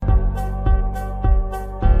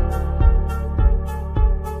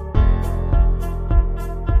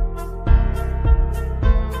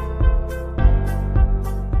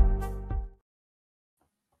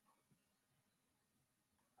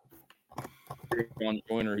John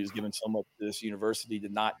Joyner, who's given so much to this university, to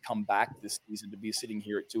not come back this season, to be sitting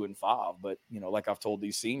here at 2-5. But like I've told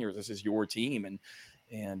these seniors, this is your team, and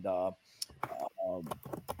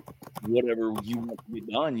whatever you want to be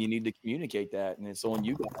done, you need to communicate that, and it's on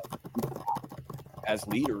you guys as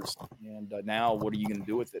leaders. And now, what are you going to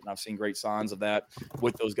do with it? And I've seen great signs of that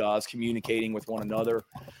with those guys communicating with one another,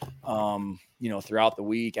 throughout the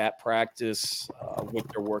week, at practice, with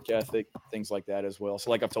their work ethic, things like that as well.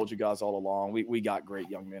 So like I've told you guys all along, we got great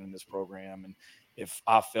young men in this program. And if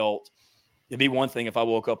I felt – it'd be one thing if I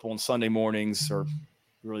woke up on Sunday mornings, or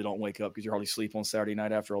you really don't wake up because you hardly sleep on Saturday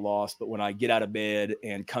night after a loss, but when I get out of bed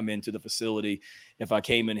and come into the facility, if I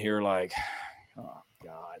came in here like, oh,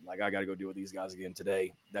 God, like I got to go deal with these guys again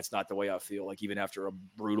today. That's not the way I feel. Like even after a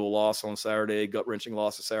brutal loss on Saturday, gut-wrenching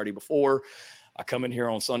loss the Saturday before, I come in here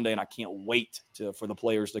on Sunday and I can't wait for the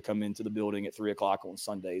players to come into the building at 3:00 on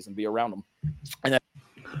Sundays and be around them.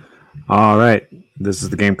 All right. This is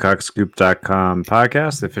the GamecockScoop.com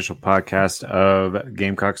podcast, the official podcast of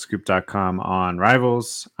GamecockScoop.com on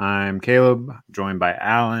Rivals. I'm Caleb, joined by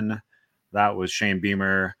Alan. That was Shane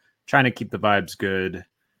Beamer, trying to keep the vibes good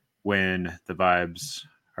when the vibes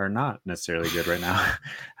are not necessarily good right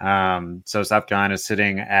now. So South Carolina is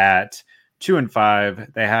sitting at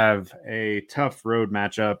 2-5. They have a tough road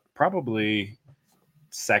matchup, probably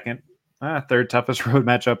third toughest road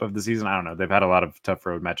matchup of the season. I don't know. They've had a lot of tough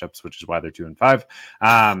road matchups, which is why they're 2-5.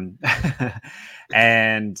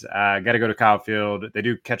 And got to go to Kyle Field. They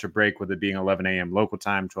do catch a break with it being 11 a.m. local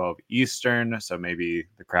time, 12 Eastern. So maybe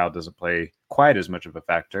the crowd doesn't play quite as much of a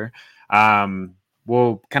factor.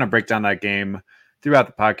 We'll kind of break down that game throughout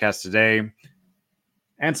the podcast today,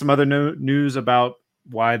 and some other news about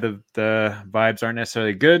why the vibes aren't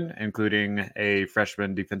necessarily good, including a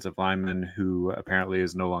freshman defensive lineman who apparently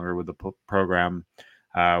is no longer with the program,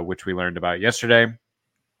 which we learned about yesterday.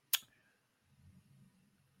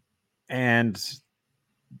 And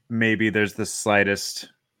maybe there's the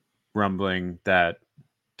slightest rumbling that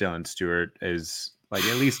Dylan Stewart is like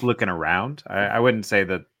at least looking around. I wouldn't say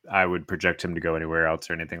that I would project him to go anywhere else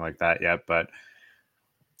or anything like that yet, but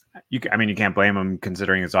you can't blame him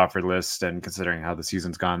considering his offer list and considering how the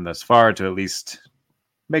season's gone thus far to at least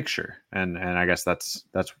make sure. And I guess that's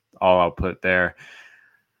all I'll put there.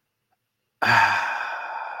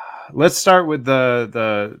 Let's start with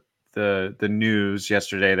the news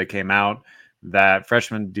yesterday that came out that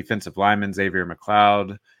freshman defensive lineman Xzavier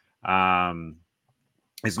McLeod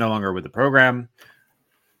is no longer with the program.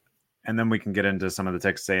 And then we can get into some of the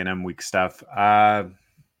Texas A&M week stuff.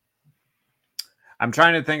 I'm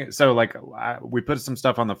trying to think. So, we put some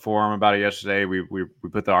stuff on the forum about it yesterday. We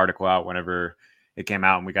put the article out whenever it came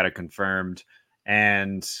out, and we got it confirmed.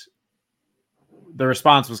 And the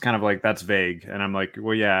response was kind of like, "That's vague." And I'm like,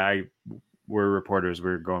 "Well, yeah, we're reporters.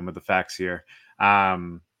 We're going with the facts here."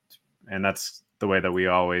 And that's the way that we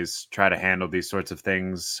always try to handle these sorts of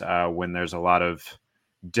things when there's a lot of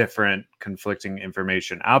different conflicting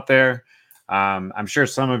information out there. I'm sure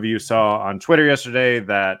some of you saw on Twitter yesterday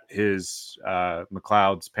that his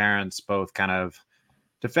McLeod's parents both kind of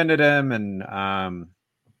defended him, and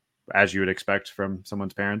as you would expect from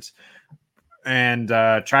someone's parents, and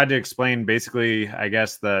tried to explain basically, I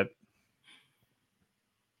guess, that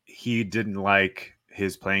he didn't like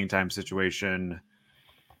his playing time situation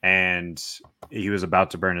and he was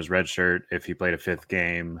about to burn his red shirt if he played a fifth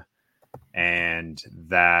game, and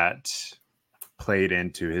that played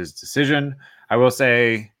into his decision. I will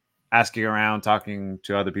say, asking around, talking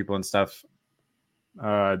to other people and stuff,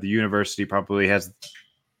 the university probably has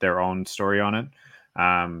their own story on it,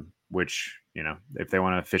 which, if they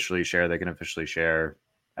want to officially share, they can officially share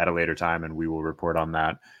at a later time, and we will report on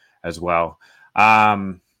that as well.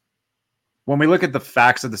 When we look at the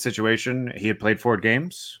facts of the situation, he had played 4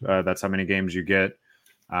 games. That's how many games you get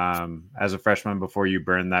as a freshman before you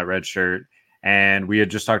burn that red shirt. And we had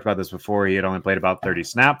just talked about this before. He had only played about 30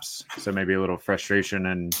 snaps. So maybe a little frustration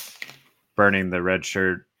and burning the red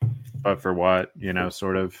shirt, but for what,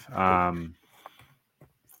 sort of. I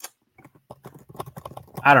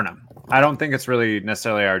don't know. I don't think it's really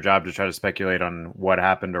necessarily our job to try to speculate on what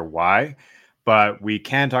happened or why, but we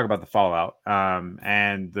can talk about the fallout.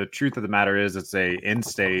 And the truth of the matter is it's a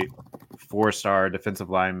in-state 4-star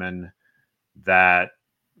defensive lineman that,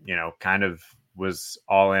 kind of was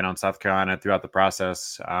all in on South Carolina throughout the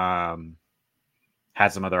process, had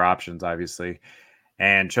some other options, obviously,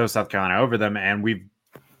 and chose South Carolina over them. And we've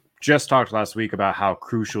just talked last week about how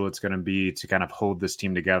crucial it's going to be to kind of hold this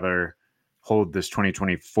team together, hold this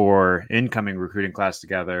 2024 incoming recruiting class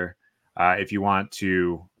together. If you want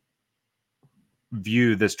to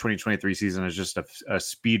view this 2023 season as just a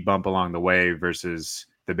speed bump along the way versus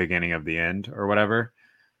the beginning of the end or whatever.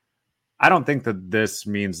 I don't think that this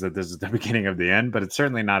means that this is the beginning of the end, but it's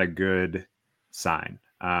certainly not a good sign.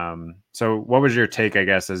 So what was your take, I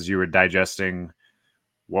guess, as you were digesting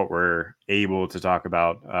what we're able to talk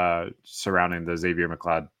about surrounding the Xzavier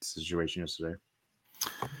McLeod situation yesterday?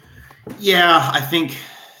 Yeah, I think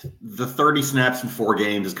the 30 snaps in 4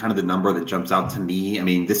 games is kind of the number that jumps out to me. I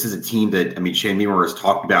mean, this is a team that, Shane Beamer has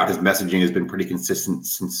talked about. His messaging has been pretty consistent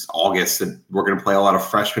since August. That we're going to play a lot of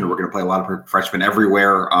freshmen. We're going to play a lot of freshmen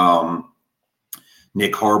everywhere.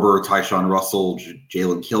 Nick Harbor, Tyshawn Russell,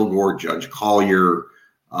 Jalen Kilgore, Judge Collier,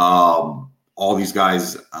 all these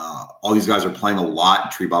guys are playing a lot.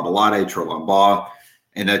 Tree Babalade, Trovan Baugh,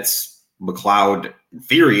 and that's McLeod. In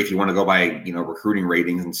theory, if you want to go by recruiting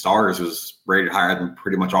ratings and stars, was rated higher than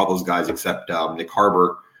pretty much all those guys except Nick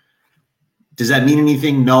Harbor. Does that mean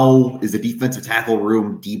anything? No. Is the defensive tackle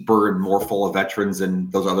room deeper and more full of veterans than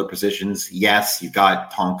those other positions? Yes. You've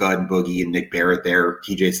got Tonka and Boogie and Nick Barrett there,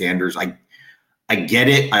 TJ Sanders. I get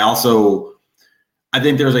it. I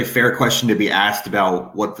think there's a fair question to be asked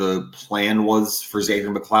about what the plan was for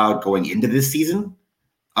Xzavier McLeod going into this season,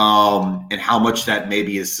 and how much that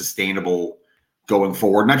maybe is sustainable going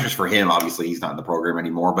forward. Not just for him, obviously he's not in the program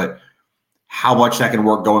anymore, but how much that can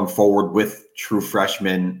work going forward with true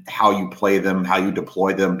freshmen, how you play them, how you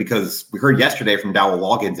deploy them. Because we heard yesterday from Dowell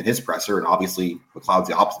Loggins in his presser, and obviously McLeod's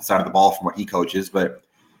the opposite side of the ball from what he coaches, but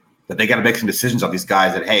that they got to make some decisions on these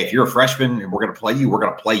guys that, hey, if you're a freshman and we're going to play you, we're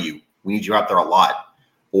going to play you. We need you out there a lot,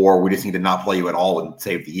 or we just need to not play you at all and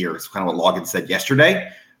save the year. It's kind of what Loggins said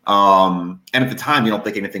yesterday. And at the time, you don't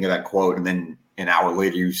think anything of that quote. And then an hour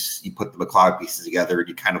later, you put the McLeod pieces together and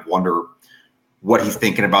you kind of wonder what he's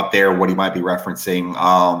thinking about there, what he might be referencing.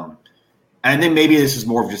 And then maybe this is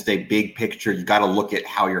more of just a big picture. You got to look at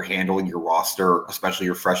how you're handling your roster, especially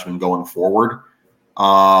your freshmen going forward.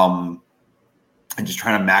 And just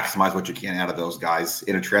trying to maximize what you can out of those guys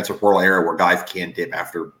in a transfer portal era where guys can dip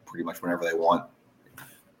after pretty much whenever they want.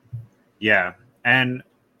 Yeah. And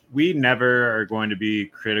we never are going to be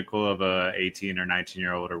critical of a 18 or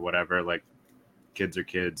 19-year-old or whatever. Like, kids are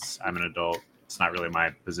kids. I'm an adult. It's not really my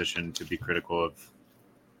position to be critical of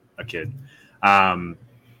a kid.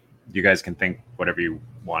 You guys can think whatever you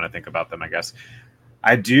want to think about them, I guess.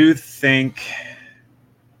 I do think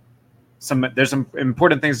there's some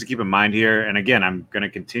important things to keep in mind here. And again, I'm going to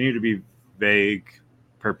continue to be vague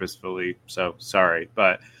purposefully. So sorry,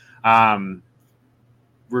 but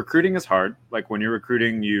recruiting is hard. Like, when you're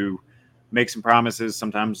recruiting, you make some promises.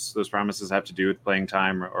 Sometimes those promises have to do with playing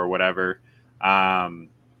time or whatever.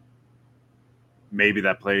 Maybe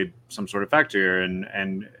that played some sort of factor here.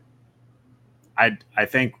 And I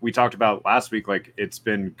think we talked about last week, like, it's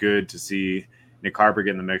been good to see Nick Harbor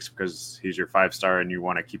get in the mix because he's your 5-star and you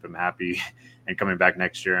want to keep him happy and coming back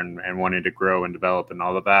next year and wanting to grow and develop and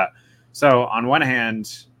all of that. So on one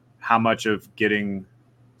hand, how much of getting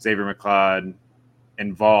Xzavier McLeod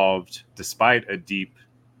involved, despite a deep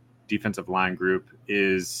defensive line group,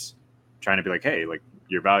 is trying to be like, hey, like,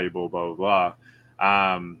 you're valuable, blah, blah,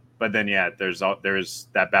 blah. But then, yeah, there's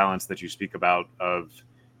that balance that you speak about of,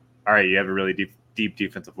 all right, you have a really deep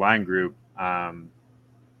defensive line group.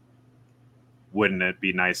 Wouldn't it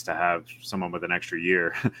be nice to have someone with an extra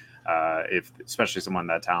year, especially someone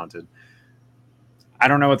that talented? I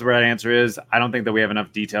don't know what the right answer is. I don't think that we have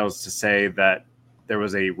enough details to say that there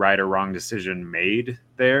was a right or wrong decision made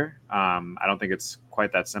there. I don't think it's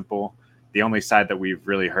quite that simple. The only side that we've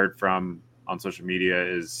really heard from on social media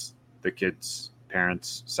is the kids'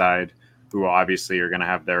 parents' side, who obviously are going to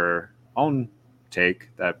have their own take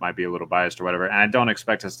that might be a little biased or whatever. And I don't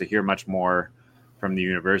expect us to hear much more from the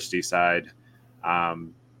university side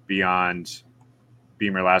beyond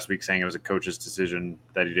Beamer last week saying it was a coach's decision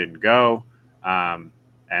that he didn't go. And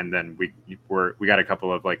then we got a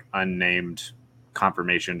couple of like unnamed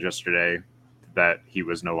confirmations yesterday that he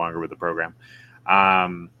was no longer with the program.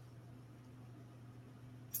 I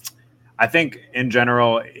think in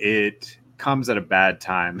general, it comes at a bad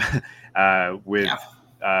time with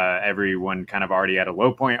everyone kind of already at a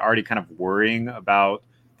low point, already kind of worrying about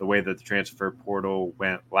the way that the transfer portal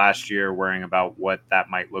went last year, worrying about what that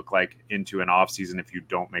might look like into an offseason if you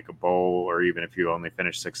don't make a bowl or even if you only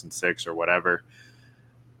finish 6-6 or whatever.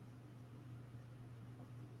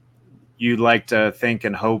 You'd like to think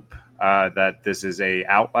and hope that this is a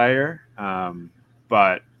outlier,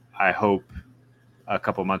 but I hope a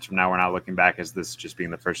couple months from now we're not looking back as this just being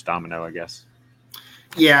the first domino, I guess.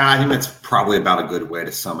 Yeah, I think that's probably about a good way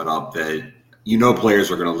to sum it up, that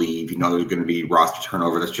players are going to leave. There's going to be roster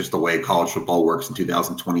turnover. That's just the way college football works in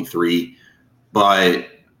 2023. But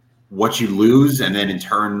what you lose, and then in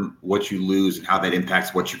turn what you lose and how that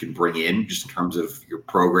impacts what you can bring in, just in terms of your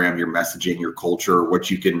program, your messaging, your culture, what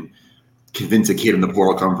you can convince a kid in the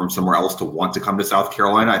portal come from somewhere else to want to come to South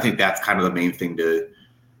Carolina. I think that's kind of the main thing to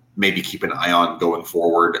maybe keep an eye on going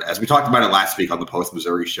forward. As we talked about it last week on the Post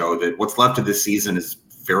Missouri show, that what's left of this season is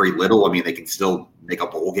very little. I mean, they can still make a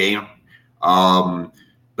bowl game.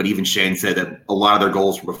 But even Shane said that a lot of their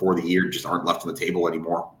goals from before the year just aren't left on the table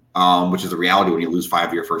anymore, which is a reality when you lose 5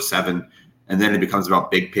 of your first 7. And then it becomes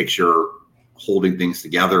about big picture, holding things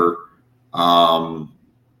together. I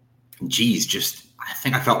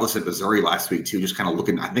think I felt this at Missouri last week too, just kind of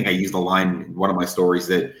looking. I think I used the line in one of my stories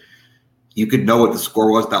that you could know what the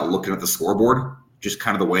score was without looking at the scoreboard, just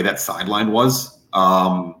kind of the way that sideline was.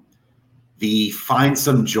 The find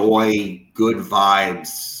some joy, good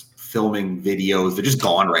vibes, filming videos, they're just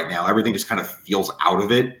gone right now. Everything just kind of feels out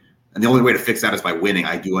of it. And the only way to fix that is by winning.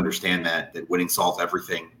 I do understand that winning solves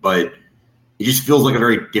everything, but it just feels like a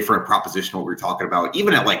very different proposition what we were talking about.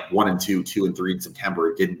 Even at like 1 and 2, 2 and 3 in September,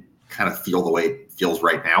 it didn't kind of feel the way it feels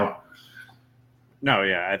right now. No,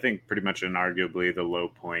 yeah, I think pretty much inarguably the low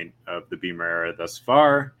point of the Beamer era thus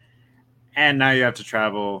far. And now you have to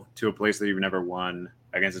travel to a place that you've never won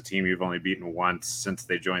against a team you've only beaten once since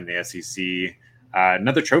they joined the SEC.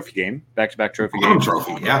 Another trophy game, back-to-back trophy game.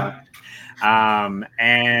 Trophy, yeah.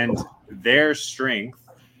 And their strength,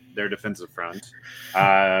 their defensive front,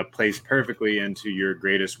 plays perfectly into your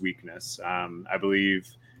greatest weakness. I believe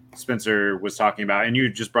Spencer was talking about, and you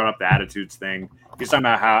just brought up the attitudes thing. He's talking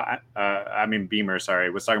about how, Beamer,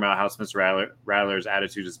 was talking about how Spencer Rattler's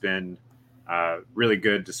attitude has been really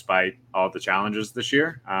good despite all the challenges this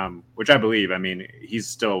year, which I believe. I mean, he's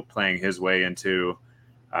still playing his way into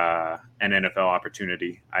an NFL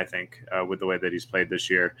opportunity, I think, with the way that he's played this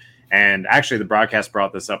year. And actually, the broadcast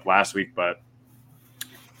brought this up last week, but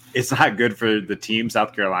it's not good for the team,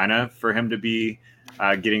 South Carolina, for him to be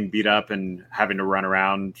getting beat up and having to run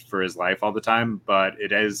around for his life all the time. But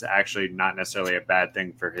it is actually not necessarily a bad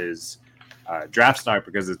thing for his draft stock,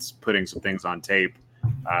 because it's putting some things on tape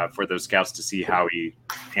for those scouts to see how he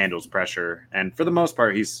handles pressure. And for the most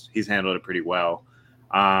part, he's handled it pretty well.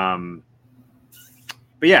 But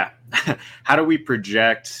yeah, how do we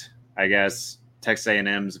project, I guess, Texas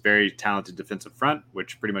A&M's very talented defensive front,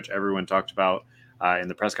 which pretty much everyone talked about in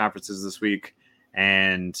the press conferences this week,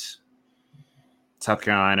 and South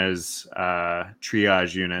Carolina's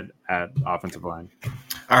triage unit at offensive line?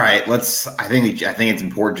 All right, I think it's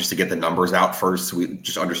important just to get the numbers out first, so we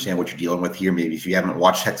just understand what you're dealing with here. Maybe if you haven't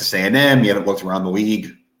watched Texas A&M, you haven't looked around the league,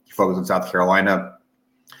 you focus on South Carolina.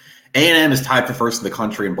 A&M is tied for first in the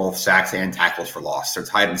country in both sacks and tackles for loss. They're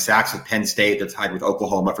tied in sacks with Penn State. They're tied with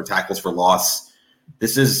Oklahoma for tackles for loss.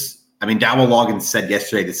 Dowell Loggins said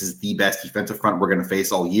yesterday, this is the best defensive front we're going to face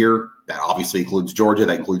all year. That obviously includes Georgia.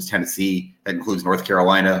 That includes Tennessee. That includes North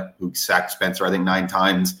Carolina, who sacked Spencer, I think, 9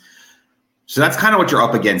 times. So that's kind of what you're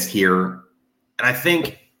up against here. And I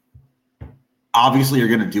think, obviously, you're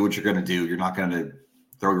going to do what you're going to do. You're not going to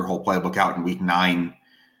throw your whole playbook out in week 9.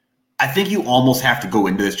 I think you almost have to go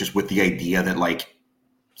into this just with the idea that, like,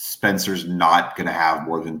 Spencer's not going to have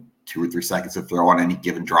more than 2 or 3 seconds to throw on any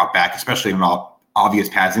given drop back, especially in an obvious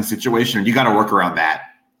passing situation. And you got to work around that.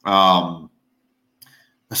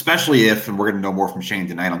 Especially if, and we're going to know more from Shane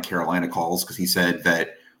tonight on Carolina calls, because he said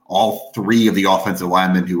that all 3 of the offensive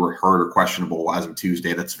linemen who were hurt or questionable as of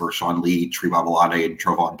Tuesday, that's Vershawn Lee, Tree Babalade, and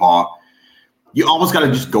Trovon Baugh. You almost got to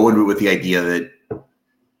just go into it with the idea that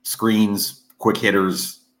screens, quick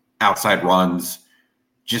hitters, outside runs,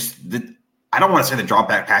 I don't want to say the drop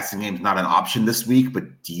back passing game is not an option this week,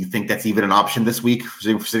 but do you think that's even an option this week,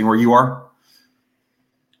 sitting where you are?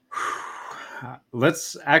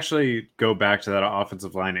 Let's actually go back to that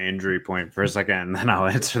offensive line injury point for a second, and then I'll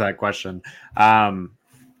answer that question.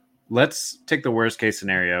 Let's take the worst case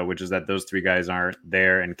scenario, which is that those 3 guys aren't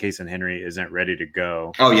there and Casey Henry isn't ready to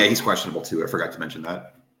go. Oh, yeah, he's questionable too. I forgot to mention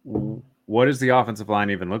that. What does the offensive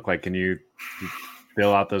line even look like? Can you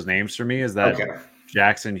fill out those names for me? Is that okay?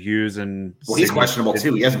 Jackson, Hughes, and he's questionable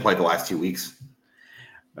too. He hasn't played the last 2 weeks.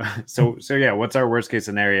 So yeah, what's our worst case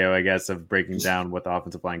scenario, I guess, of breaking down what the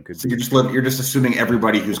offensive line could be? You're just assuming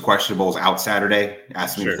everybody who's questionable is out Saturday.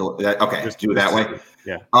 Ask me to fill that. Okay, just do it that way.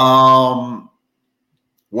 Yeah.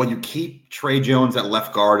 Well, you keep Trey Jones at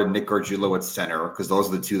left guard and Nick Gargiulo at center, because those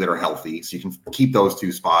are the 2 that are healthy. So you can keep those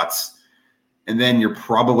 2 spots. And then you're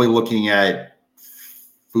probably looking at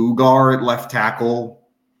Fugar at left tackle,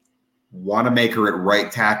 Wanamaker at right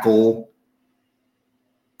tackle,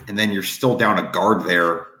 and then you're still down a guard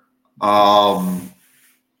there.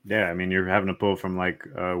 Yeah, I mean, you're having to pull from like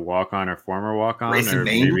a walk-on or former walk-on. Grayson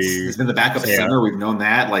Maines, he's been the backup center. We've known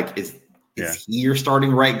that. Like, is he your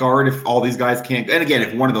starting right guard if all these guys can't? And again,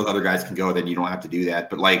 if one of those other guys can go, then you don't have to do that.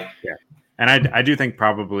 But like, yeah. And I do think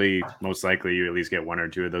probably most likely you at least get one or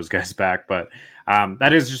two of those guys back. But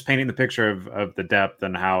that is just painting the picture of the depth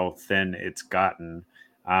and how thin it's gotten.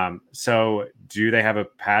 So do they have a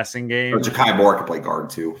passing game? Ja'Kai Moore can play guard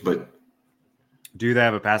too, but do they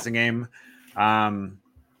have a passing game?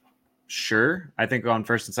 Sure. I think on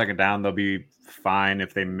first and second down, they'll be fine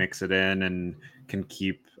if they mix it in and can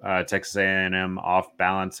keep Texas A&M off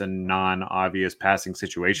balance in non-obvious passing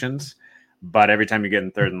situations. But every time you get in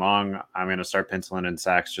third and long, I'm going to start penciling in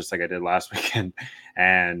sacks just like I did last weekend.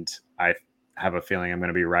 And I have a feeling I'm going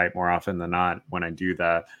to be right more often than not when I do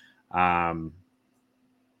that.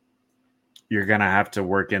 You're going to have to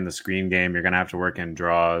work in the screen game. You're going to have to work in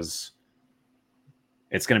draws.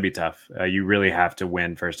 It's going to be tough. You really have to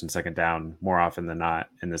win first and second down more often than not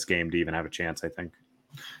in this game to even have a chance, I think.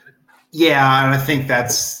 Yeah, and I think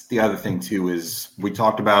that's the other thing too is we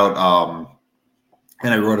talked about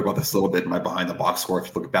and I wrote about this a little bit in my Behind the Box score. If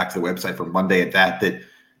you look back to the website from Monday that they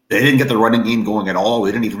didn't get the running game going at all.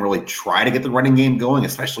 They didn't even really try to get the running game going,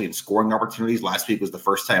 especially in scoring opportunities. Last week was the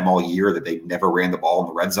first time all year that they never ran the ball in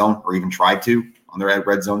the red zone or even tried to on their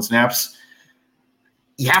red zone snaps.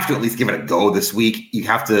 You have to at least give it a go this week. You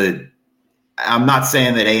have to – I'm not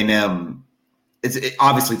saying that A&M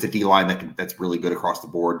obviously it's a D-line that's really good across the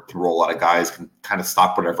board, can roll a lot of guys, can kind of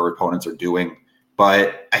stop whatever opponents are doing.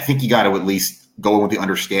 But I think you got to at least – go in with the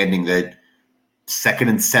understanding that 2nd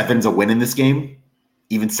and 7's a win in this game.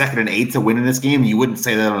 Even 2nd and 8's a win in this game. You wouldn't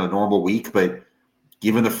say that on a normal week, but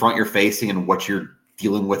given the front you're facing and what you're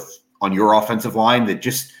dealing with on your offensive line, that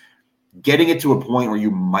just getting it to a point where you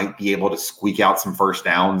might be able to squeak out some first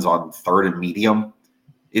downs on 3rd and medium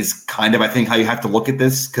is kind of, I think, how you have to look at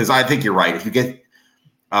this. Because I think you're right. If you get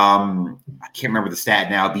I can't remember the stat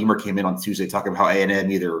now. Beamer came in on Tuesday talking about how A&M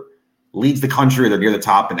either leads the country or they're near the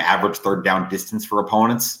top in average third down distance for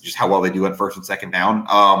opponents, just how well they do at first and second down.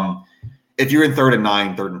 If you're in 3rd and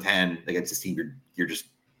 9, 3rd and 10 against this team, you're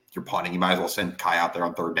punting. You might as well send Kai out there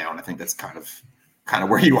on 3rd down. I think that's kind of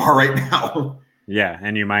where you are right now. Yeah,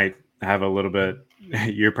 and you might have a little bit.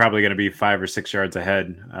 You're probably going to be 5 or 6 yards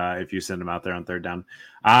ahead if you send them out there on 3rd down.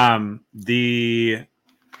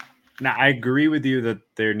 Now I agree with you that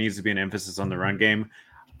there needs to be an emphasis on the run game.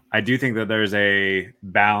 I do think that there's a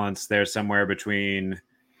balance there somewhere between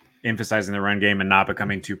emphasizing the run game and not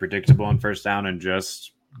becoming too predictable on first down and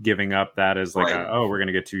just giving up that as like, right. We're going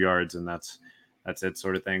to get 2 yards and that's it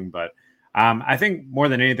sort of thing. But I think more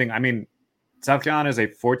than anything, I mean, South Carolina is a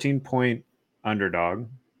 14-point underdog.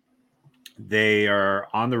 They are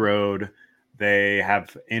on the road. They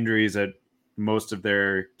have injuries at most of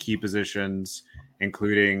their key positions,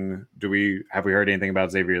 including have we heard anything about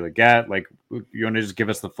Xzavier McLeod? Like, you want to just give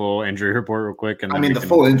us the full injury report real quick? And the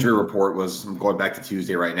full injury report was, I'm going back to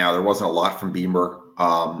Tuesday right now. There wasn't a lot from Beamer,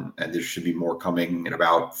 and there should be more coming in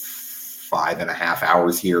about 5.5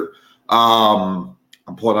 hours here. I'm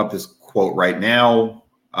pulling up this quote right now.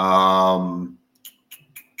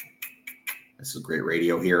 This is great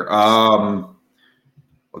radio here.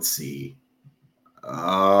 Let's see.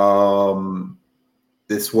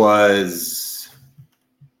 This was.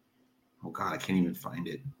 Oh, God, I can't even find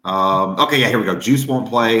it. Okay, yeah, here we go. Juice won't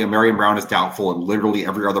play. Marion Brown is doubtful, and literally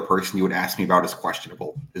every other person you would ask me about is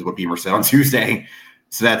questionable, is what Beamer said on Tuesday.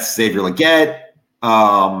 So that's Xzavier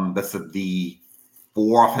McLeod. That's the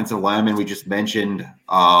 4 offensive linemen we just mentioned.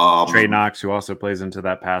 Trey Knox, who also plays into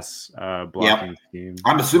that pass blocking scheme.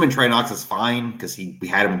 I'm assuming Trey Knox is fine because we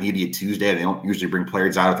had him immediate Tuesday. They don't usually bring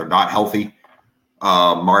players out if they're not healthy.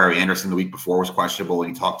 Mario Anderson the week before was questionable,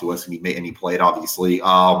 and he talked to us, and he played, obviously.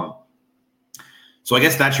 So I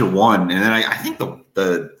guess that's your one. And then I think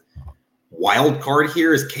the wild card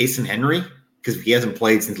here is Kason Henry, because he hasn't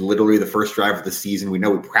played since literally the first drive of the season. We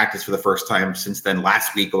know we practiced for the first time since then.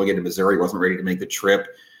 Last week going into Missouri, wasn't ready to make the trip.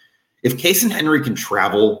 If Kason Henry can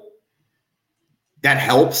travel, that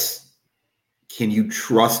helps. Can you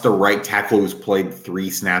trust a right tackle who's played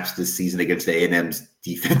 3 snaps this season against A&M's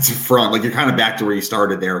defensive front? Like, you're kind of back to where you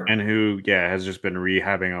started there. And who, has just been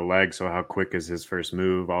rehabbing a leg. So how quick is his first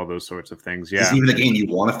move? All those sorts of things. Yeah. Is this even the game you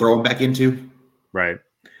want to throw him back into? Right.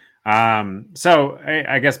 So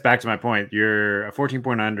I guess back to my point, you're a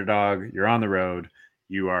 14-point underdog. You're on the road.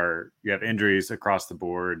 You have injuries across the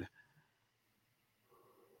board.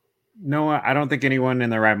 No, I don't think anyone in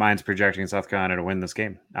their right mind is projecting South Carolina to win this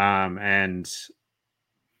game and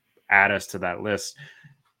add us to that list.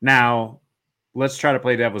 Now, let's try to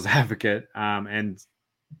play devil's advocate and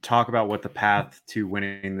talk about what the path to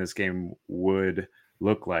winning this game would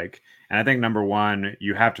look like. And I think, number one,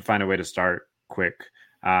 you have to find a way to start quick.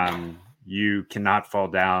 You cannot fall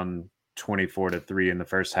down 24-3 in the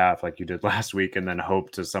first half like you did last week, and then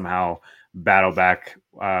hope to somehow battle back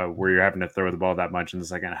where you're having to throw the ball that much in the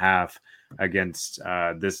second half against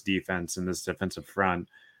this defense and this defensive front.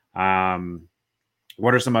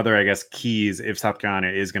 What are some other, I guess, keys if South Carolina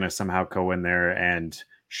is going to somehow go in there and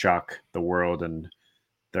shock the world and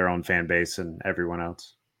their own fan base and everyone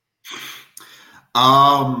else?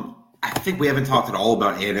 I think we haven't talked at all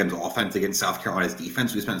about A&M's offense against South Carolina's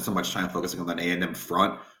defense. We spent so much time focusing on that A&M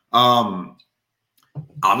front.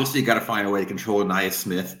 Obviously, you got to find a way to control Anaya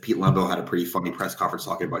Smith. Pete Lembo had a pretty funny press conference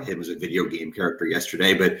talking about him as a video game character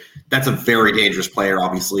yesterday, but that's a very dangerous player,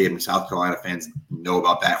 obviously, and South Carolina fans know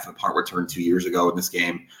about that from the punt return 2 years ago in this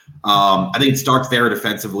game. I think it starts there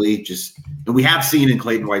defensively. And we have seen in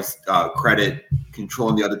Clayton White's credit,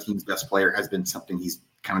 controlling the other team's best player has been something he's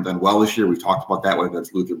kind of done well this year. We've talked about that, whether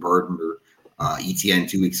that's Luther Burden or ETN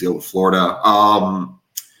 2 weeks ago with Florida.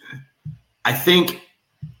 I think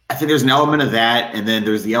there's an element of that, and then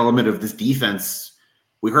there's the element of this defense.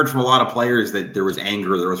 We heard from a lot of players that there was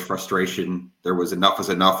anger, there was frustration, there was enough is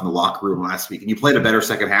enough in the locker room last week. And you played a better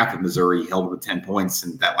second half of Missouri, held with 10 points,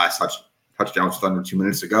 and that last touchdown was under 2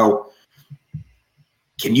 minutes ago.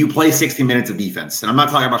 Can you play 60 minutes of defense? And I'm not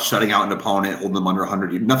talking about shutting out an opponent, holding them under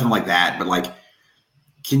 100, nothing like that, but like,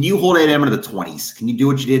 can you hold A&M into the 20s? Can you do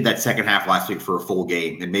what you did that second half last week for a full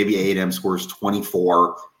game? And maybe A&M scores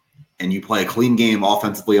 24 and you play a clean game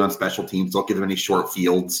offensively on special teams. Don't give them any short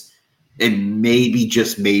fields. And maybe,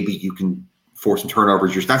 just maybe, you can force some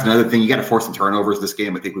turnovers. That's another thing. You got to force some turnovers this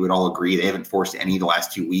game. I think we would all agree. They haven't forced any the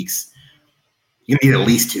last 2 weeks. You need at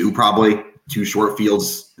least two, probably. 2 short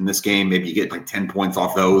fields in this game. Maybe you get like 10 points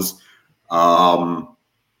off those. Hold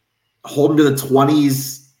them to the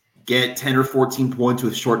 20s. Get 10 or 14 points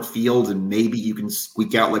with short fields, and maybe you can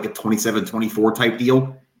squeak out like a 27-24 type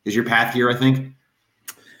deal is your path here, I think.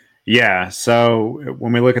 Yeah, so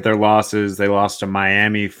when we look at their losses, they lost to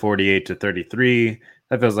Miami 48-33.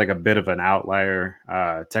 That feels like a bit of an outlier.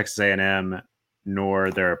 Texas A&M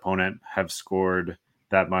nor their opponent have scored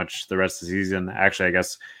that much the rest of the season. Actually, I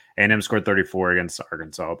guess A&M scored 34 against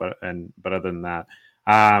Arkansas, but other than that,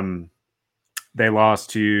 they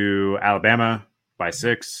lost to Alabama by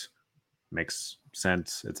 6. Makes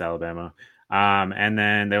sense. It's Alabama. And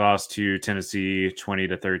then they lost to Tennessee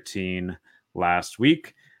 20-13 last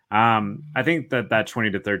week. I think that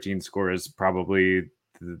 20-13 score is probably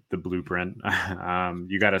the blueprint.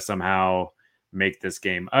 You got to somehow make this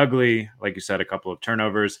game ugly. Like you said, a couple of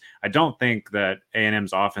turnovers. I don't think that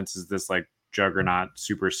A&M's offense is this like juggernaut,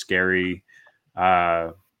 super scary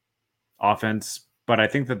offense, but I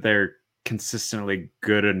think that they're consistently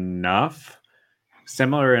good enough.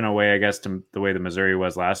 Similar in a way, I guess, to the way the Missouri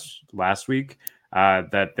was last week,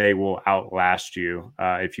 that they will outlast you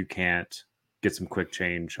if you can't get some quick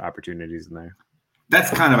change opportunities in there. That's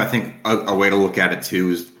kind of, I think, a way to look at it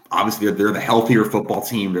too. Is obviously they're the healthier football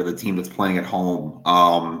team. They're the team that's playing at home.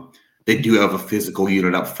 They do have a physical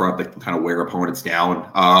unit up front that can kind of wear opponents down.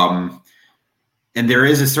 And there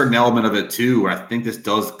is a certain element of it too. I think this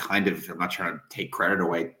does kind of, I'm not trying to take credit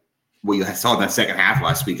away, what you saw in that second half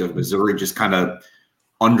last week of Missouri just kind of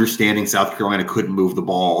understanding South Carolina couldn't move the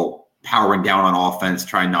ball, powering down on offense,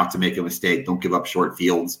 trying not to make a mistake, don't give up short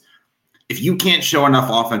fields. If you can't show enough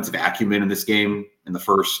offensive acumen in this game in the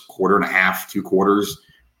first quarter and a half, 2 quarters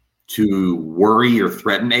to worry or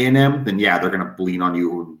threaten A&M, then yeah, they're going to lean on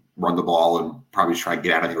you and run the ball and probably try to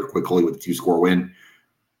get out of here quickly with a 2-score win.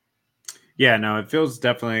 Yeah, no, it feels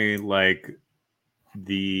definitely like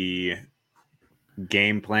the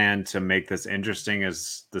game plan to make this interesting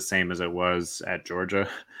is the same as it was at Georgia.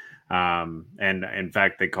 And in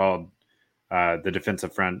fact, they called the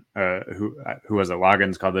defensive front, who was it?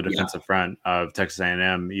 Loggins called the defensive front of Texas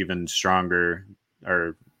A&M even stronger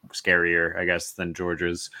or scarier, I guess, than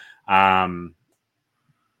Georgia's. Yeah,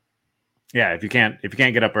 if you can't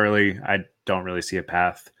get up early, I don't really see a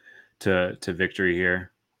path to victory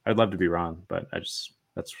here. I'd love to be wrong, but that's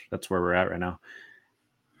where we're at right now.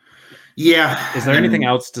 Yeah. Is there anything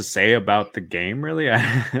else to say about the game, really?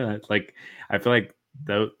 I feel like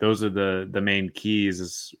those are the main keys.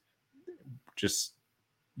 Is just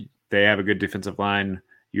they have a good defensive line.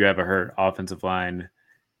 You have a hurt offensive line.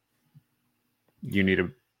 You need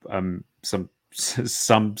some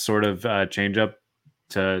sort of change up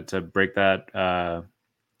to break that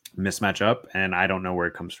mismatch up, and I don't know where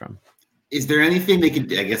it comes from. Is there anything they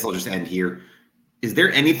could? I guess I'll just end here. Is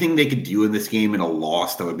there anything they could do in this game in a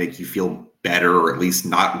loss that would make you feel better, or at least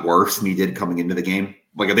not worse than you did coming into the game?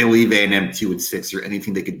 Like if they leave A&M 2-6, or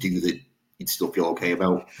anything they could do that you'd still feel okay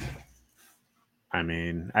about? I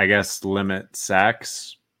mean, I guess limit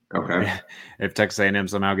sacks Okay. If Texas A&M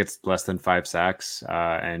somehow gets less than 5 sacks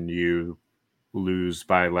and you lose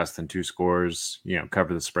by less than 2 scores,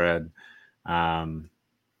 cover the spread,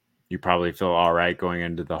 you probably feel all right going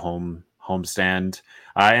into the homestand.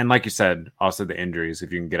 And like you said, also the injuries.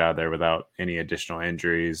 If you can get out of there without any additional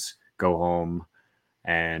injuries, go home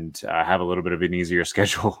and have a little bit of an easier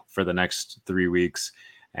schedule for the next 3 weeks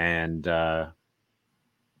and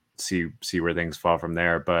see where things fall from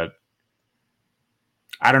there. But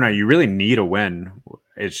I don't know. You really need a win.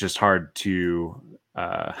 It's just hard to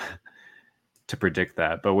predict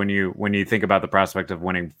that. But when you think about the prospect of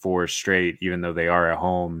winning 4 straight, even though they are at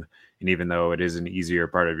home, and even though it is an easier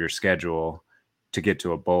part of your schedule to get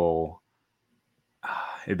to a bowl,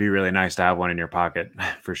 it'd be really nice to have one in your pocket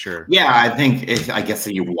for sure. Yeah, I guess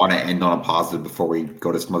that you want to end on a positive before we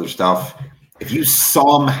go to some other stuff. If you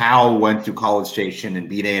somehow went to College Station and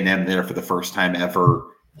beat A&M there for the first time ever,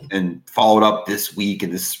 and followed up this week in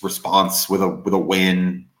this response with a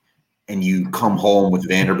win, and you come home with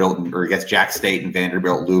Vanderbilt or I guess Jack State and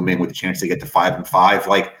Vanderbilt looming with a chance to get to 5-5,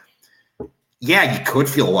 like, yeah, you could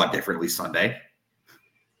feel a lot differently Sunday.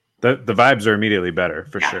 The vibes are immediately better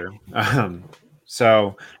for sure.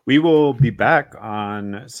 So we will be back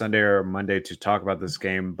on Sunday or Monday to talk about this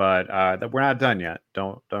game, but we're not done yet.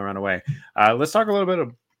 Don't run away. Let's talk a little bit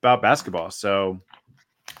about basketball. So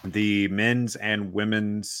the men's and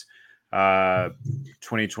women's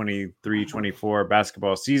 2023-24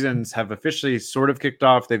 basketball seasons have officially sort of kicked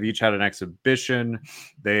off. They've each had an exhibition.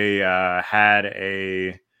 They had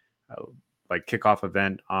a kickoff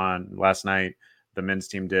event on last night. The men's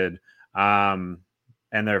team did. And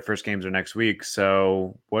their first games are next week.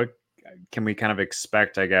 So what can we kind of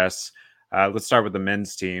expect, I guess? Let's start with the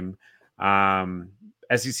men's team.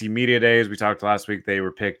 SEC Media Days, we talked last week, they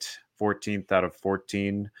were picked 14th out of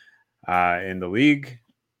 14 in the league.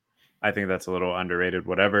 I think that's a little underrated,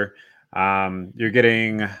 whatever. You're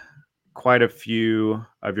getting quite a few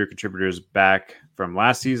of your contributors back from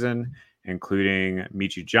last season, including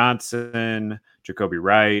Michi Johnson, Jacoby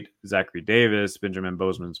Wright, Zachary Davis, Benjamin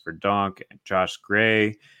Bozeman-Verdonk, and Josh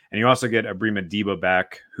Gray. And you also get Abrima Deba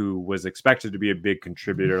back, who was expected to be a big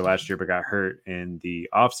contributor last year, but got hurt in the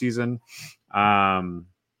offseason.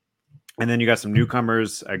 And then you got some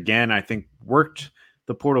newcomers. Again, I think worked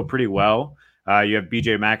the portal pretty well. You have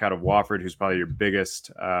BJ Mack out of Wofford, who's probably your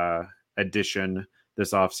biggest addition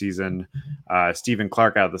this offseason. Stephen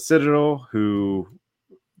Clark out of the Citadel, who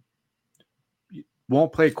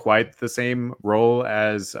won't play quite the same role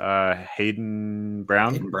as Hayden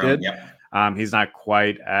Brown did. Yeah. He's not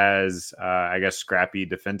quite as, scrappy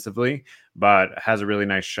defensively, but has a really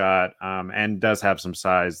nice shot and does have some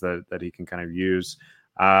size that he can kind of use.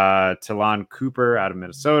 Talon Cooper out of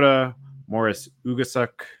Minnesota. Morris Ugasuk.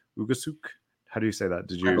 How do you say that?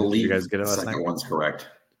 Did you guys get it last night? The second one's correct.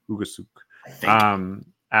 Ugasuk.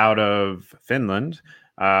 Out of Finland.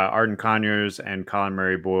 Arden Conyers and Colin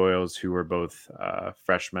Murray Boyles, who were both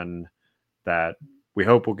freshmen that we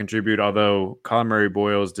hope will contribute, although Colin Murray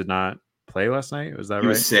Boyles did not play last night. Was that right? He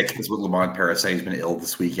was sick. Because with Lamont Parasite, he's been ill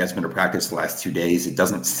this week. He hasn't been to practice the last 2 days. It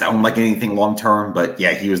doesn't sound like anything long-term, but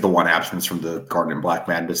yeah, he was the one absence from the Garden and Black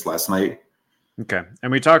Madness last night. Okay.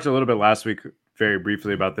 And we talked a little bit last week very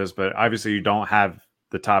briefly about this, but obviously you don't have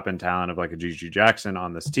the top-end talent of like a Gigi Jackson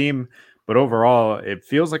on this team. But overall, it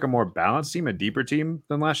feels like a more balanced team, a deeper team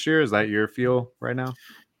than last year. Is that your feel right now?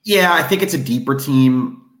 Yeah, I think it's a deeper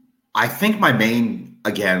team. I think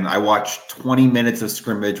I watched 20 minutes of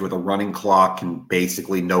scrimmage with a running clock and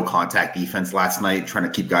basically no contact defense last night, trying to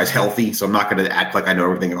keep guys healthy. So I'm not going to act like I know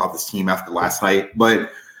everything about this team after last night.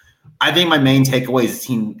 But I think my main takeaway is the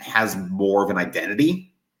team has more of an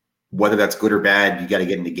identity. Whether that's good or bad, you got to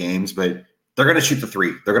get into games. But they're going to shoot the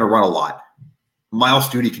three. They're going to run a lot. Miles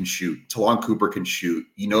Studi can shoot. Talon Cooper can shoot.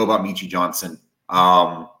 You know about Michi Johnson.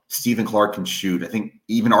 Stephen Clark can shoot. I think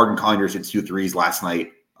even Arden Conyers hit 2 threes last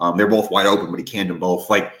night. They're both wide open, but he canned them both.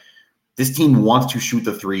 Like, this team wants to shoot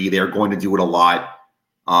the three. They're going to do it a lot.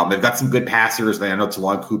 They've got some good passers. I know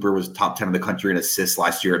Talon Cooper was top 10 in the country in assists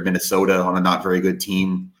last year at Minnesota on a not very good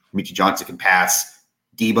team. Michi Johnson can pass.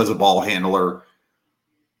 Deba's a ball handler.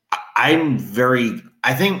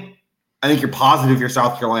 I think you're positive you're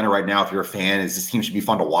South Carolina right now. If you're a fan, is this team should be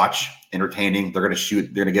fun to watch, entertaining. They're going to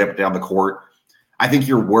shoot. They're going to get up and down the court. I think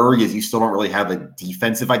your worry is you still don't really have a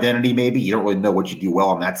defensive identity. Maybe you don't really know what you do well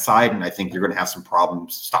on that side. And I think you're going to have some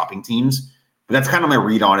problems stopping teams, but that's kind of my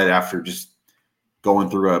read on it after just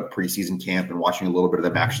going through a preseason camp and watching a little bit of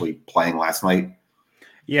them actually playing last night.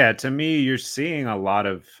 Yeah. To me, you're seeing a lot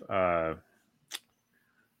of,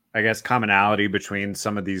 commonality between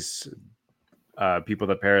some of these people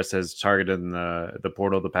that Paris has targeted in the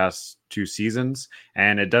portal the past 2 seasons,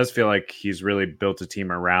 and it does feel like he's really built a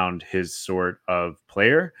team around his sort of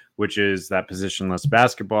player, which is that positionless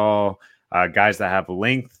basketball, guys that have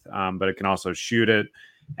length, but it can also shoot it.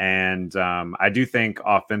 And I do think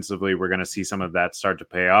offensively we're going to see some of that start to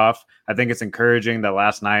pay off. I think it's encouraging that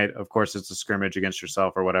last night, of course, it's a scrimmage against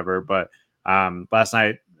yourself or whatever, but last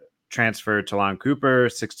night, transfer Talon Cooper,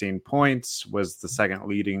 16 points, was the second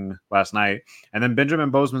leading last night. And then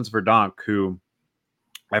Benjamin Bozeman-Verdonk, who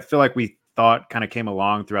I feel like we thought kind of came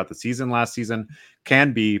along throughout the season last season,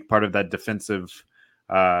 can be part of that defensive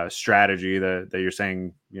strategy that you're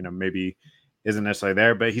saying, maybe isn't necessarily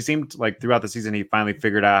there. But he seemed like throughout the season, he finally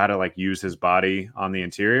figured out how to like use his body on the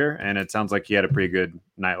interior. And it sounds like he had a pretty good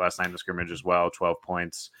night last night in the scrimmage as well, 12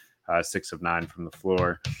 points, 6 of 9 from the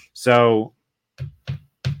floor. So,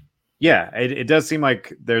 yeah, it does seem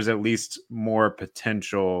like there's at least more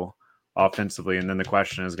potential offensively. And then the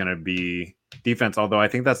question is going to be defense, although I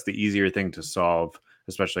think that's the easier thing to solve,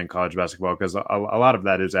 especially in college basketball, because a lot of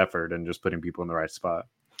that is effort and just putting people in the right spot.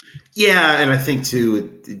 Yeah, and I think,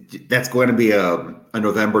 too, that's going to be a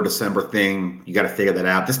November, December thing. You got to figure that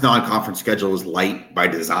out. This non-conference schedule is light by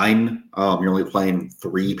design. You're only playing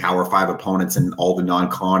 3 Power 5 opponents in all the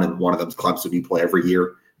non-con, and one of them's Clemson you play every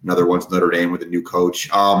year. Another one's Notre Dame with a new coach.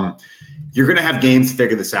 You're going to have games to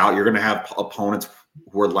figure this out. You're going to have opponents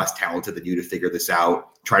who are less talented than you to figure this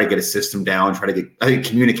out. Try to get a system down. I think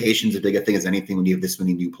communication is as big a thing as anything when you have this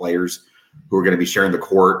many new players who are going to be sharing the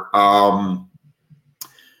court. I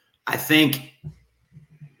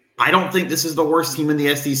don't think this is the worst team in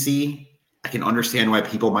the SEC. I can understand why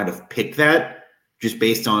people might have picked that just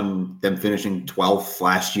based on them finishing 12th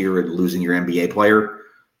last year and losing your NBA player.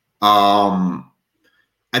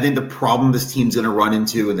 I think the problem this team's going to run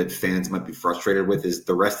into and that fans might be frustrated with is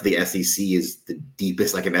the rest of the SEC is the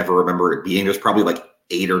deepest I can ever remember it being. There's probably like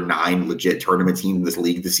 8 or 9 legit tournament teams in this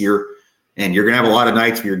league this year. And you're going to have a lot of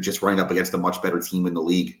nights where you're just running up against a much better team in the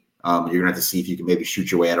league. You're going to have to see if you can maybe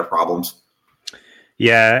shoot your way out of problems.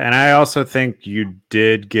 Yeah, and I also think you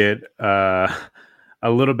did get a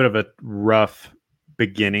little bit of a rough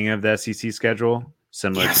beginning of the SEC schedule,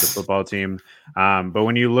 similar to the football team. But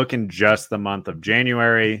when you look in just the month of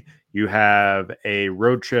January, you have a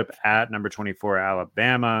road trip at number 24,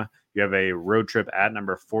 Alabama. You have a road trip at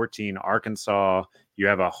number 14, Arkansas. You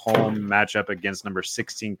have a home matchup against number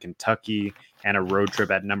 16, Kentucky, and a road trip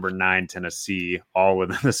at number 9, Tennessee, all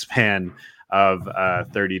within the span of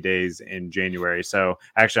 30 days in January. So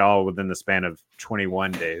actually all within the span of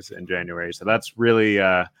 21 days in January. So that's really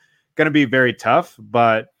going to be very tough.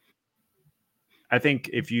 But I think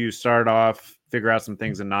if you start off, figure out some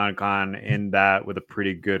things in non-con in that with a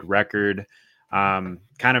pretty good record, kind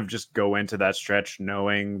of just go into that stretch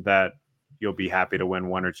knowing that you'll be happy to win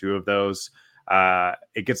 1 or 2 of those.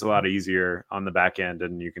 It gets a lot easier on the back end,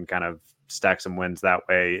 and you can kind of stack some wins that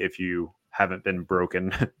way if you haven't been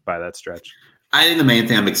broken by that stretch. I think the main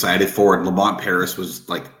thing I'm excited for, and Lamont Paris was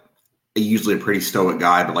like usually a pretty stoic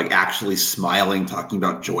guy, but like actually smiling, talking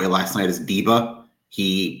about joy last night as Diva.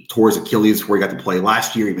 He tore his Achilles where he got to play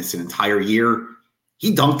last year. He missed an entire year.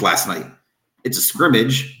 He dunked last night. It's a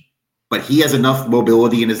scrimmage, but he has enough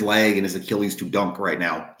mobility in his leg and his Achilles to dunk right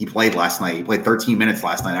now. He played last night. He played 13 minutes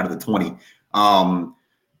last night out of the 20.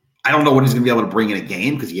 I don't know what he's going to be able to bring in a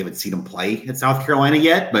game because you haven't seen him play at South Carolina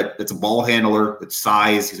yet, but it's a ball handler. It's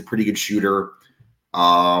size. He's a pretty good shooter.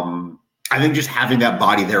 I think just having that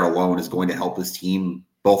body there alone is going to help his team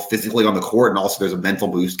both physically on the court, and also there's a mental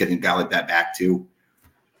boost getting a guy like that back too.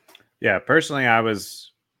 Yeah, personally,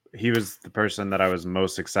 he was the person that I was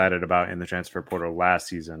most excited about in the transfer portal last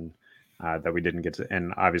season that we didn't get to,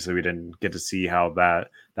 and obviously we didn't get to see how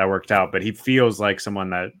that worked out, but he feels like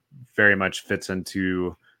someone that very much fits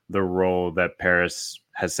into the role that Paris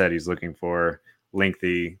has said he's looking for.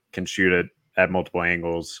 Lengthy, can shoot it at multiple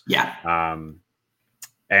angles. Yeah.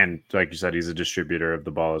 And like you said, he's a distributor of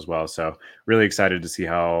the ball as well. So really excited to see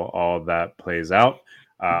how all of that plays out.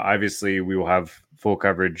 Obviously, we will have full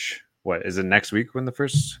coverage. What is it next week when the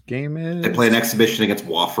first game is? They play an exhibition against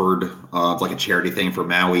Wofford. It's like a charity thing for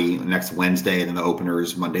Maui next Wednesday, and then the opener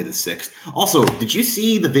is Monday the 6th. Also, did you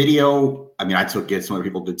see the video? I mean, I took it. Some other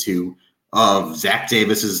people did too. Of Zach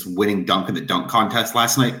Davis's winning dunk in the dunk contest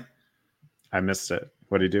last night. I missed it.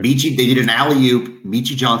 What did he do? They did an alley-oop.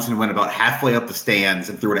 Michi Johnson went about halfway up the stands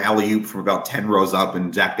and threw an alley-oop from about 10 rows up,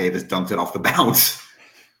 and Zach Davis dunked it off the bounce.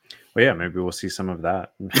 Well, yeah, maybe we'll see some of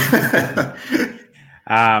that.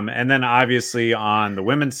 And then obviously on the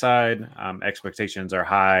women's side, expectations are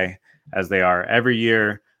high as they are every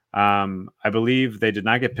year. I believe they did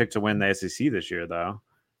not get picked to win the SEC this year, though.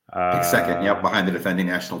 Second, behind the defending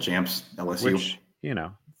national champs, LSU. Which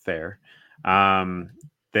fair.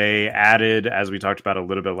 They added, as we talked about a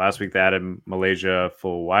little bit last week, they added Malaysia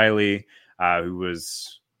Fulwiley, who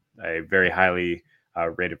was a very highly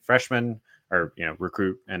rated freshman or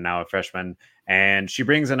recruit, and now a freshman. And she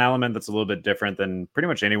brings an element that's a little bit different than pretty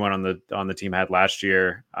much anyone on the team had last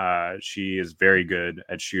year. She is very good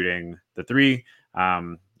at shooting the three.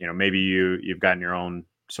 Maybe you've gotten your own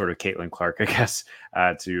sort of Caitlin Clark, I guess,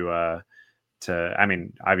 to. I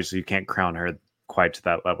mean, obviously you can't crown her quite to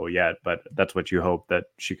that level yet, but that's what you hope that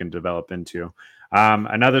she can develop into.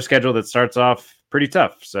 Another schedule that starts off pretty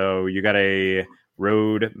tough. So you got a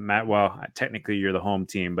road well, technically you're the home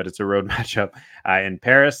team, but it's a road matchup in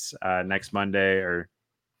Paris next Monday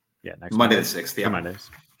next Monday the 6th. Yeah.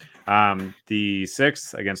 Mondays. The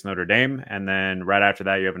 6th against Notre Dame. And then right after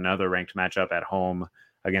that, you have another ranked matchup at home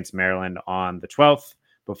against Maryland on the 12th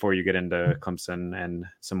before you get into Clemson and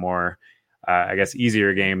some more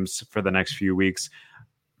easier games for the next few weeks.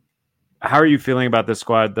 How are you feeling about this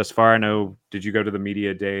squad thus far? I know, did you go to the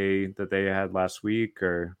media day that they had last week,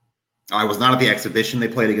 or? I was not at the exhibition they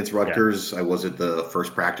played against Rutgers. Yeah. I was at the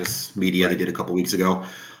first practice media they did a couple weeks ago.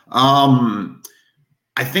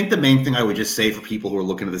 I think the main thing I would just say for people who are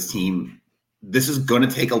looking at this team, this is going to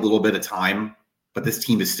take a little bit of time, but this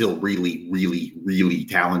team is still really, really, really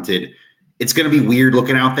talented. It's going to be weird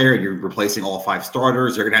looking out there and you're replacing all 5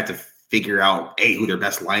 starters. They're going to have to figure out who their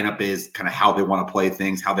best lineup is, kind of how they want to play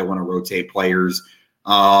things, how they want to rotate players.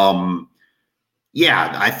 I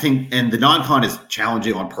think, and the non-con is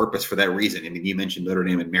challenging on purpose for that reason. I mean, you mentioned Notre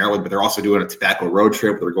Dame and Maryland, but they're also doing a tobacco road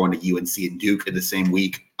trip. They're going to UNC and Duke in the same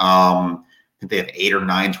week. I think they have 8 or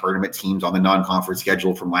 9 tournament teams on the non-conference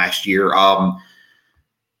schedule from last year. I'm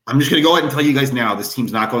just going to go ahead and tell you guys now, this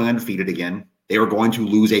team's not going undefeated again. They were going to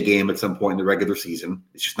lose a game at some point in the regular season.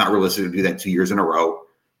 It's just not realistic to do that 2 years in a row.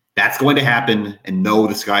 That's going to happen, and no,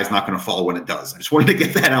 the sky's not going to fall when it does. I just wanted to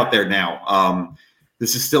get that out there now.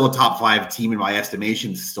 This is still a top 5 team in my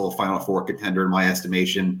estimation. This is still a Final Four contender in my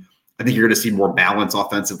estimation. I think you're going to see more balance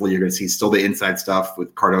offensively. You're going to see still the inside stuff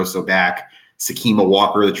with Cardoso back. Sakima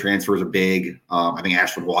Walker, the transfers are big. I think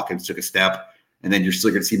Ashford Watkins took a step. And then you're still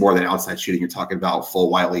going to see more than outside shooting. You're talking about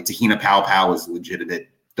Fulwiley. Tahina Pau is a legitimate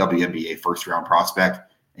WNBA first-round prospect,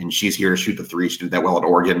 and she's here to shoot the three. She did that well at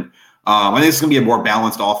Oregon. I think it's going to be a more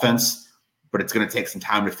balanced offense, but it's going to take some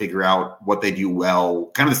time to figure out what they do well.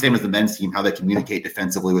 Kind of the same as the men's team, how they communicate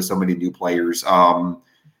defensively with so many new players.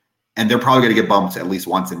 And they're probably going to get bumped at least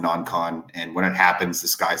once in non-con. And when it happens, the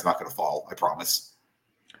sky's not going to fall, I promise.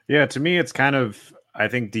 Yeah, to me, it's kind of, I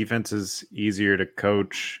think defense is easier to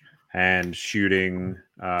coach, and shooting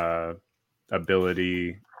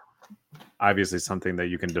ability, obviously something that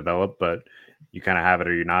you can develop, but you kind of have it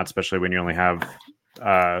or you're not, especially when you only have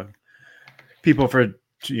people for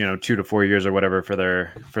 2 to 4 years or whatever for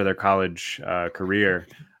their college career.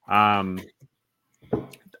 I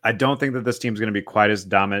don't think that this team's going to be quite as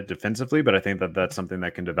dominant defensively, but I think that that's something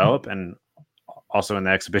that can develop. And also in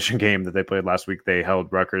the exhibition game that they played last week, they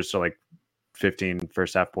held Rutgers to like 15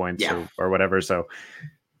 first half points or whatever. So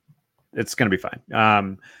it's going to be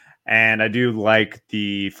fine. And I do like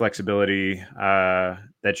the flexibility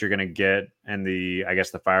that you're going to get, and the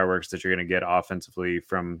fireworks that you're going to get offensively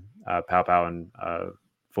from Pau and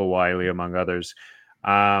Fulwiley, among others.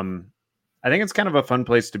 I think it's kind of a fun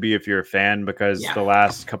place to be if you're a fan, because the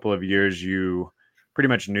last couple of years you pretty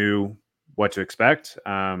much knew what to expect.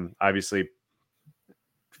 Obviously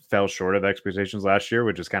fell short of expectations last year,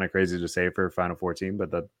 which is kind of crazy to say for a Final Four team,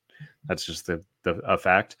 but that's just a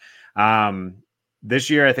fact.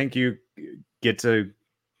 This year, I think you get to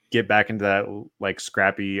get back into that like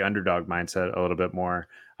scrappy underdog mindset a little bit more.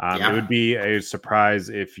 It would be a surprise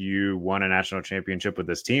if you won a national championship with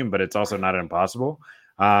this team, but it's also not impossible.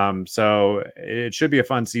 So it should be a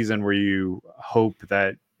fun season where you hope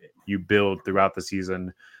that you build throughout the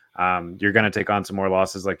season. You're going to take on some more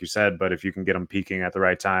losses, like you said, but if you can get them peaking at the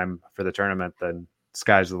right time for the tournament, then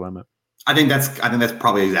sky's the limit. I think that's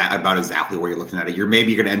probably about exactly where you're looking at it. You're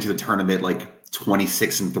going to enter the tournament like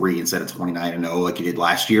 26-3 instead of 29-0 like you did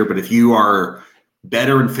last year. But if you are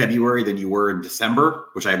better in February than you were in December,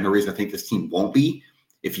 which I have no reason to think this team won't be,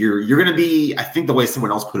 if you're going to be, I think the way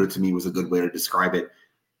someone else put it to me was a good way to describe it.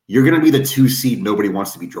 You're going to be the 2 seed nobody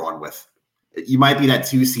wants to be drawn with. You might be that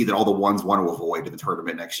 2 seed that all the ones want to avoid in the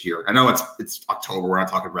tournament next year. I know it's October. We're not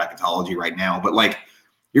talking bracketology right now, but like,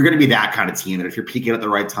 you're going to be that kind of team that if you're peaking at the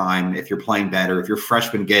right time, if you're playing better, if your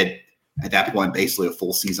freshmen get at that point basically a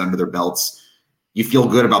full season under their belts, you feel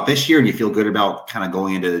good about this year and you feel good about kind of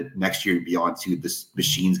going into next year and beyond too. This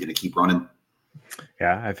machine's going to keep running.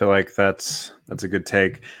 Yeah, I feel like that's a good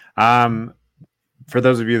take. For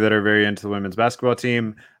those of you that are very into the women's basketball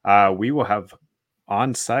team, we will have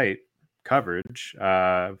on-site coverage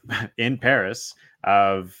in Paris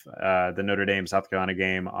of the Notre Dame South Carolina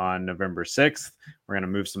game on November 6th. We're going to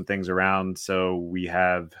move some things around. So we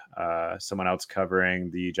have someone else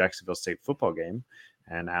covering the Jacksonville State football game,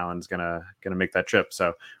 and Alan's gonna make that trip.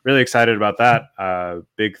 So really excited about that.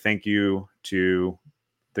 Big thank you to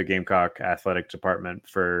the Gamecock athletic department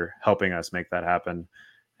for helping us make that happen.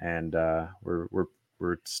 And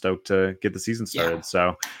we're stoked to get the season started. Yeah.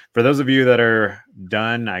 So for those of you that are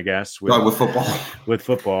done, I guess with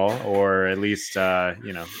football, or at least,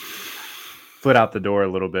 foot out the door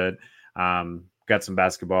a little bit, got some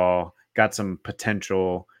basketball, got some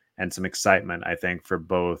potential and some excitement, I think, for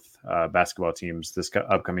both basketball teams this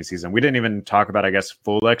upcoming season. We didn't even talk about, I guess,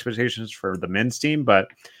 full expectations for the men's team, but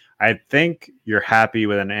I think you're happy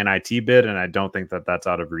with an NIT bid, and I don't think that that's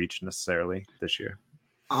out of reach necessarily this year.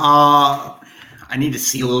 I need to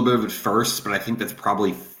see a little bit of it first, but I think that's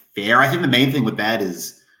probably fair. I think the main thing with that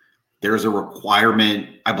is there's a requirement.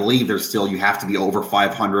 I believe you have to be over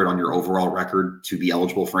 500 on your overall record to be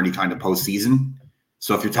eligible for any kind of postseason.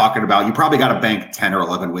 So if you're talking about, you probably got to bank 10 or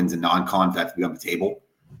 11 wins in non-con for that to be on the table.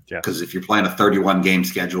 Yeah. Because if you're playing a 31 game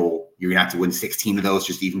schedule, you're going to have to win 16 of those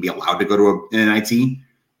just to even be allowed to go to an NIT.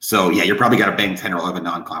 So yeah, you're probably got to bank 10 or 11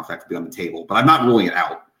 non-con for that to be on the table, but I'm not ruling it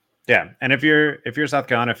out. Yeah. And if you're a South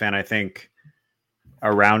Carolina fan, I think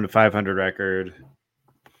around a 500 record,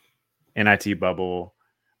 NIT bubble,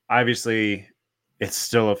 obviously it's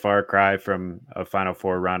still a far cry from a Final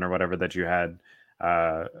Four run or whatever that you had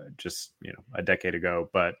just a decade ago,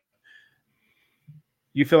 but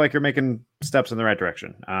you feel like you're making steps in the right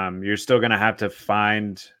direction. You're still going to have to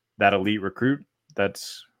find that elite recruit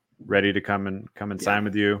that's ready to come and sign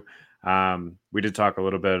with you. We did talk a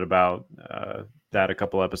little bit about that a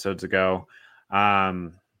couple episodes ago.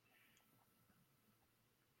 You're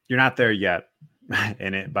not there yet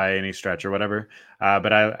in it by any stretch or whatever.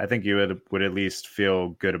 But I think you would at least feel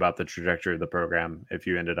good about the trajectory of the program if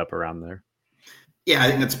you ended up around there. Yeah, I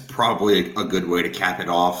think that's probably a good way to cap it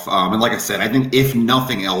off. And like I said, I think if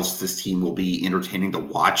nothing else, this team will be entertaining to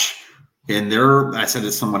watch. And I said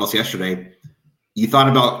this to someone else yesterday, you thought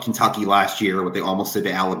about Kentucky last year, what they almost did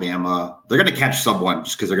to Alabama. They're going to catch someone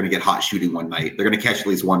just because they're going to get hot shooting one night. They're going to catch at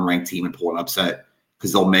least one ranked team and pull an upset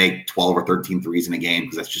because they'll make 12 or 13 threes in a game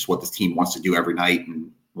because that's just what this team wants to do every night.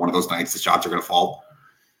 And one of those nights, the shots are going to fall.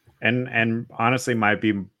 And honestly might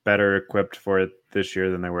be better equipped for it this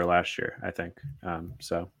year than they were last year, I think.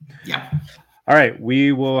 So yeah. All right,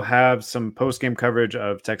 we will have some post-game coverage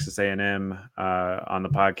of Texas A&M on the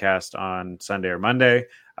podcast on Sunday or Monday.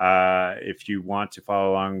 If you want to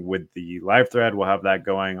follow along with the live thread, we'll have that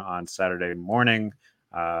going on Saturday morning,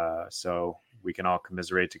 so we can all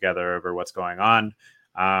commiserate together over what's going on.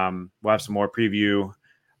 We'll have some more preview.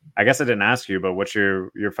 I guess I didn't ask you, but what's your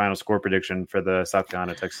final score prediction for the South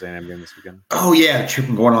Carolina Texas A&M game this weekend? Oh yeah, trip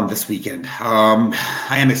going on this weekend.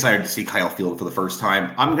 I am excited to see Kyle Field for the first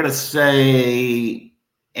time. I'm gonna say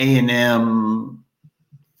A&M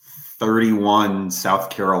 31, South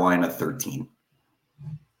Carolina 13.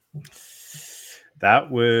 That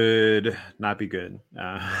would not be good.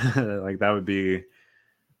 That would be.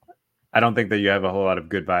 I don't think that you have a whole lot of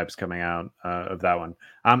good vibes coming out of that one.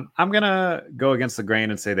 I'm going to go against the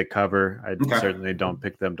grain and say they cover. I certainly don't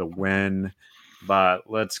pick them to win, but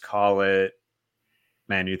let's call it,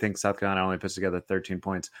 man, you think South Carolina only puts together 13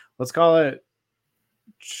 points. Let's call it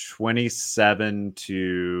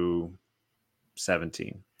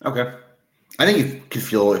 27-17. Okay. I think you could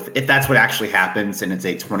feel if that's what actually happens and it's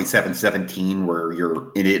a 27-17 where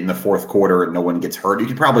you're in it in the fourth quarter and no one gets hurt, you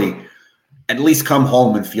could probably at least come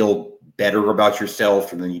home and feel better about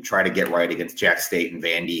yourself, and then you try to get right against Jack State and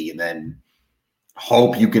Vandy, and then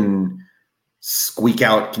hope you can squeak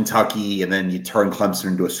out Kentucky, and then you turn Clemson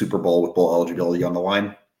into a Super Bowl with bowl eligibility on the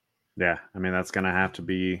line. Yeah, I mean that's going to have to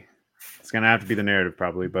be the narrative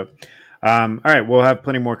probably, but all right, we'll have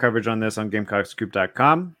plenty more coverage on this on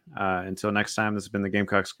GamecockScoop.com. Until next time, this has been the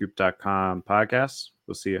GamecockScoop.com podcast.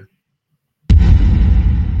 We'll see you.